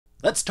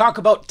Let's talk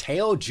about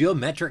Teyo,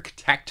 Geometric,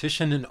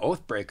 Tactician, and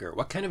Oathbreaker,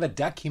 what kind of a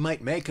deck he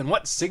might make and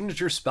what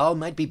signature spell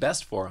might be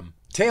best for him.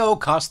 Teyo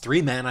costs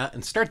 3 mana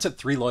and starts at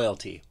 3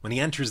 loyalty. When he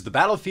enters the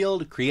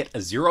battlefield, create a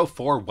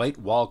 0/4 white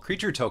wall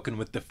creature token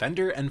with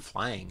Defender and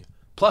Flying.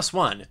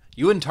 +1,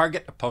 you and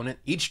target opponent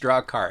each draw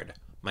a card.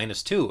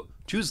 -2,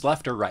 choose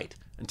left or right.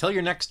 Until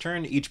your next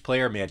turn, each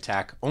player may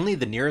attack only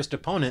the nearest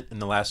opponent in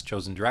the last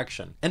chosen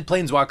direction, and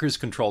planeswalkers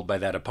controlled by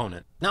that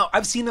opponent. Now,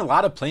 I've seen a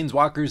lot of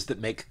planeswalkers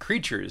that make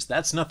creatures,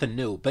 that's nothing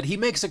new, but he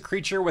makes a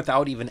creature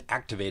without even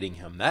activating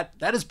him.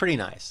 That is pretty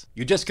nice.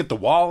 You just get the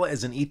wall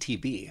as an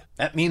ETB.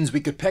 That means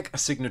we could pick a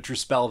signature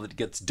spell that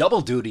gets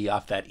double duty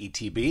off that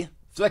ETB.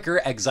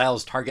 Flicker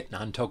exiles target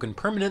non-token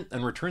permanent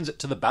and returns it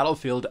to the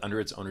battlefield under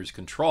its owner's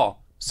control.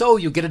 So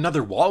you get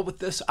another wall with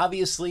this,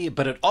 obviously,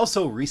 but it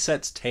also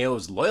resets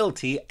Teyo's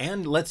loyalty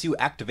and lets you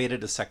activate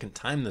it a second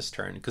time this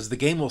turn, because the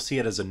game will see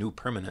it as a new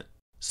permanent.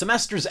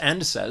 Semester's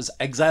End says,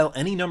 exile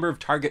any number of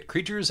target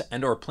creatures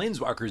and or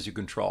planeswalkers you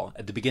control.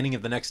 At the beginning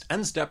of the next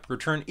end step,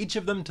 return each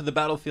of them to the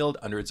battlefield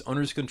under its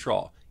owner's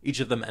control. Each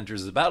of them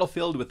enters the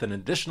battlefield with an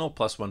additional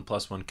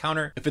 +1/+1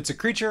 counter if it's a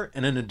creature,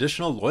 and an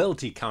additional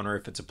loyalty counter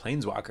if it's a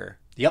planeswalker.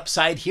 The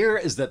upside here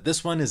is that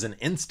this one is an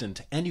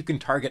instant, and you can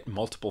target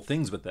multiple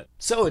things with it.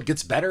 So it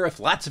gets better if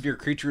lots of your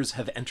creatures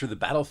have enter the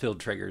battlefield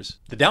triggers.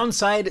 The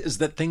downside is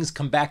that things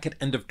come back at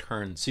end of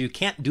turn, so you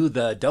can't do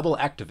the double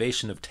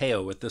activation of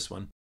Teyo with this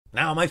one.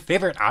 Now, my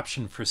favorite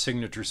option for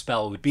signature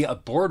spell would be a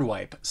board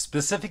wipe,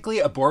 specifically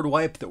a board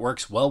wipe that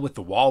works well with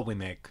the wall we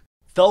make.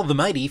 Fell the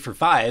Mighty for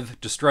 5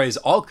 destroys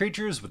all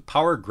creatures with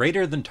power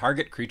greater than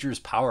target creature's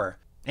power.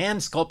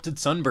 And Sculpted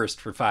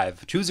Sunburst for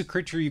 5. Choose a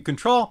creature you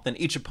control, then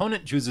each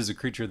opponent chooses a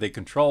creature they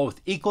control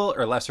with equal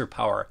or lesser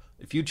power.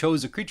 If you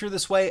chose a creature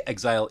this way,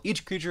 exile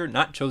each creature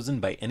not chosen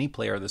by any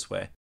player this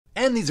way.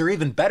 And these are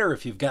even better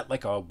if you've got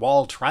like a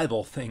wall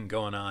tribal thing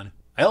going on.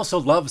 I also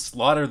love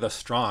Slaughter the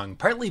Strong,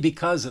 partly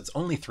because it's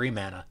only 3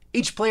 mana.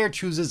 Each player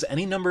chooses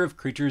any number of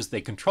creatures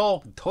they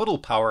control with total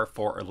power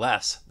 4 or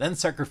less, then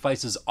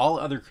sacrifices all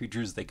other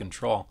creatures they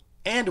control.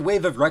 And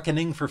Wave of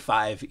Reckoning for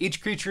 5.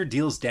 Each creature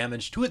deals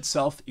damage to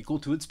itself equal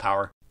to its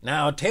power.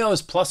 Now,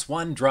 Teyo's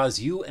 +1 draws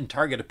you and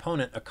target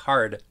opponent a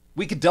card.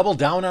 We could double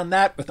down on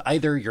that with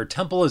either Your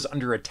Temple is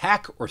Under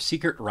Attack or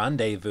Secret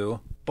Rendezvous,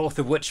 both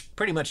of which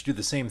pretty much do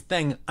the same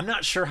thing. I'm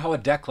not sure how a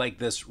deck like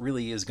this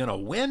really is gonna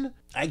win.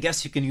 I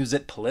guess you can use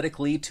it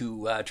politically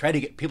to try to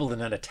get people to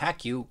not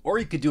attack you, or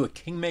you could do a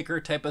Kingmaker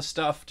type of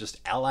stuff,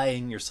 just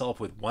allying yourself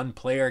with one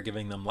player,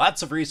 giving them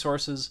lots of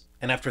resources,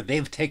 and after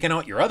they've taken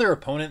out your other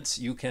opponents,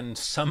 you can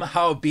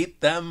somehow beat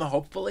them,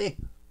 hopefully.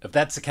 If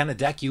that's the kind of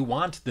deck you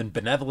want, then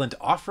Benevolent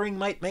Offering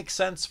might make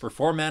sense. For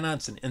 4 mana,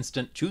 it's an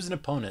instant, choose an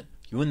opponent.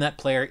 You and that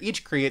player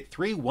each create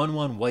 3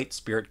 1/1 white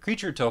spirit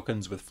creature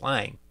tokens with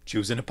Flying.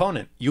 Choose an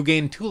opponent. You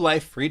gain 2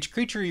 life for each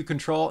creature you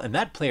control, and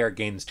that player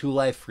gains 2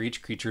 life for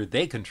each creature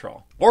they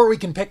control. Or we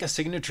can pick a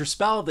signature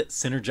spell that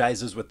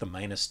synergizes with the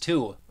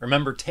 -2.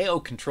 Remember,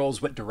 Teyo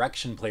controls what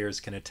direction players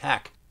can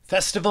attack.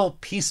 Festival,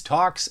 Peace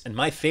Talks, and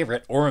my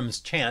favorite, Orum's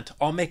Chant,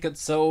 all make it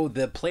so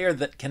the player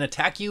that can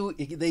attack you,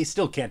 they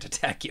still can't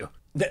attack you.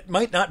 That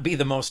might not be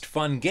the most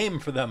fun game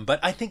for them, but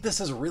I think this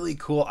is a really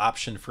cool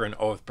option for an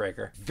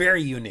Oathbreaker.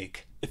 Very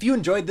unique. If you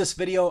enjoyed this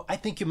video, I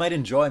think you might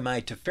enjoy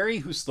my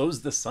Teferi Who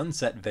Slows the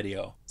Sunset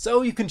video.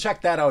 So you can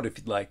check that out if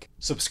you'd like.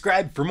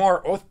 Subscribe for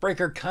more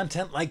Oathbreaker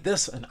content like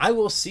this, and I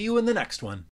will see you in the next one.